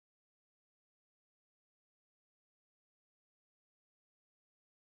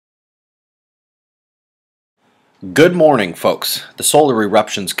Good morning, folks. The solar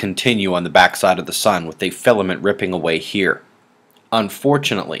eruptions continue on the backside of the sun, with a filament ripping away here.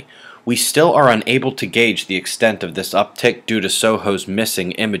 Unfortunately, we still are unable to gauge the extent of this uptick due to SOHO's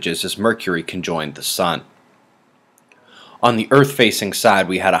missing images as Mercury conjoined the sun. On the Earth-facing side,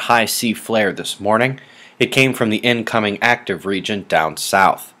 we had a high C flare this morning. It came from the incoming active region down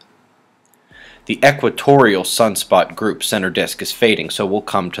south. The equatorial sunspot group center disk is fading, so we'll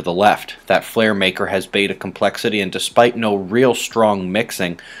come to the left. That flare maker has beta complexity, and despite no real strong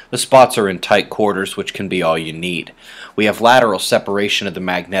mixing, the spots are in tight quarters, which can be all you need. We have lateral separation of the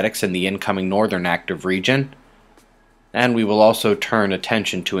magnetics in the incoming northern active region, and we will also turn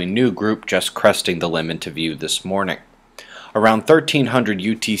attention to a new group just cresting the limb into view this morning. Around 1300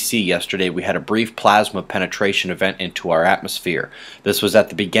 UTC yesterday, we had a brief plasma penetration event into our atmosphere. This was at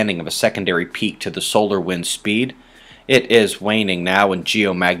the beginning of a secondary peak to the solar wind speed. It is waning now, and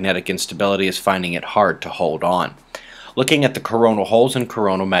geomagnetic instability is finding it hard to hold on. Looking at the coronal holes and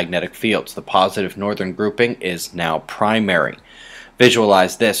coronal magnetic fields, the positive northern grouping is now primary.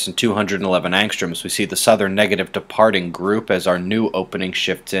 Visualize this in 211 angstroms. We see the southern negative departing group as our new opening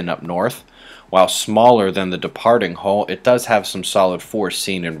shifts in up north. While smaller than the departing hole, it does have some solid force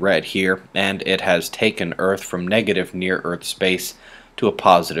seen in red here, and it has taken Earth from negative near-Earth space to a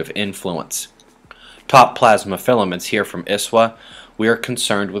positive influence. Top plasma filaments here from ISWA, we are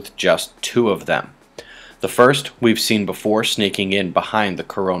concerned with just two of them. The first we've seen before, sneaking in behind the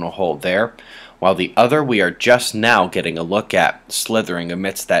coronal hole there, while the other we are just now getting a look at, slithering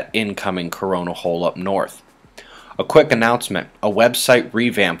amidst that incoming coronal hole up north. A quick announcement, a website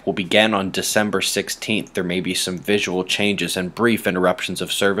revamp will begin on December 16th. There may be some visual changes and brief interruptions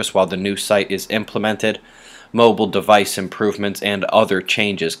of service while the new site is implemented, mobile device improvements, and other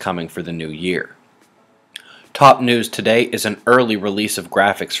changes coming for the new year. Top news today is an early release of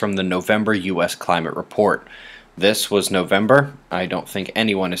graphics from the November U.S. Climate Report. This was November. I don't think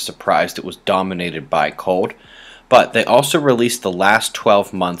anyone is surprised it was dominated by cold. But they also released the last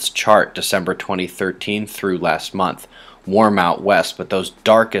 12 months chart, December 2013 through last month. Warm out west, but those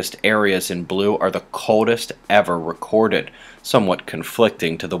darkest areas in blue are the coldest ever recorded, somewhat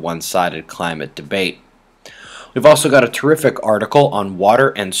conflicting to the one-sided climate debate. We've also got a terrific article on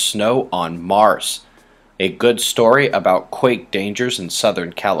water and snow on Mars, a good story about quake dangers in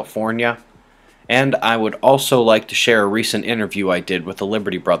Southern California, and I would also like to share a recent interview I did with the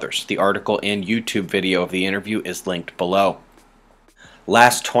Liberty Brothers. The article and YouTube video of the interview is linked below.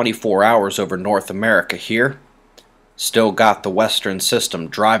 Last 24 hours over North America here. Still got the western system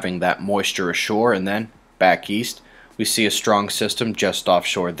driving that moisture ashore, and then back east we see a strong system just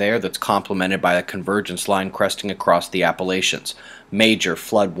offshore there that's complemented by a convergence line cresting across the Appalachians. Major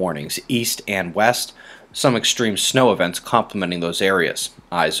flood warnings east and west. Some extreme snow events complementing those areas.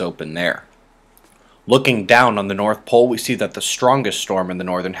 Eyes open there. Looking down on the North Pole, we see that the strongest storm in the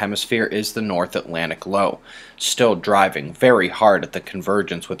Northern Hemisphere is the North Atlantic Low, still driving very hard at the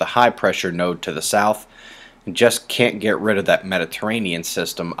convergence with a high-pressure node to the south, and just can't get rid of that Mediterranean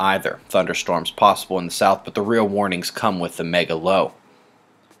system either. Thunderstorms possible in the south, but the real warnings come with the mega low.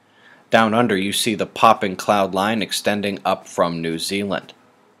 Down under, you see the popping cloud line extending up from New Zealand.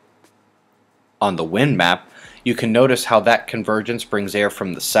 On the wind map, you can notice how that convergence brings air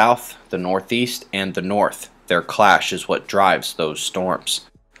from the south, the northeast, and the north. Their clash is what drives those storms.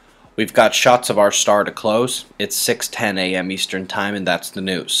 We've got shots of our star to close. It's 6:10 a.m. Eastern Time, and that's the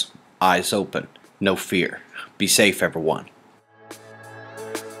news. Eyes open. No fear. Be safe, everyone.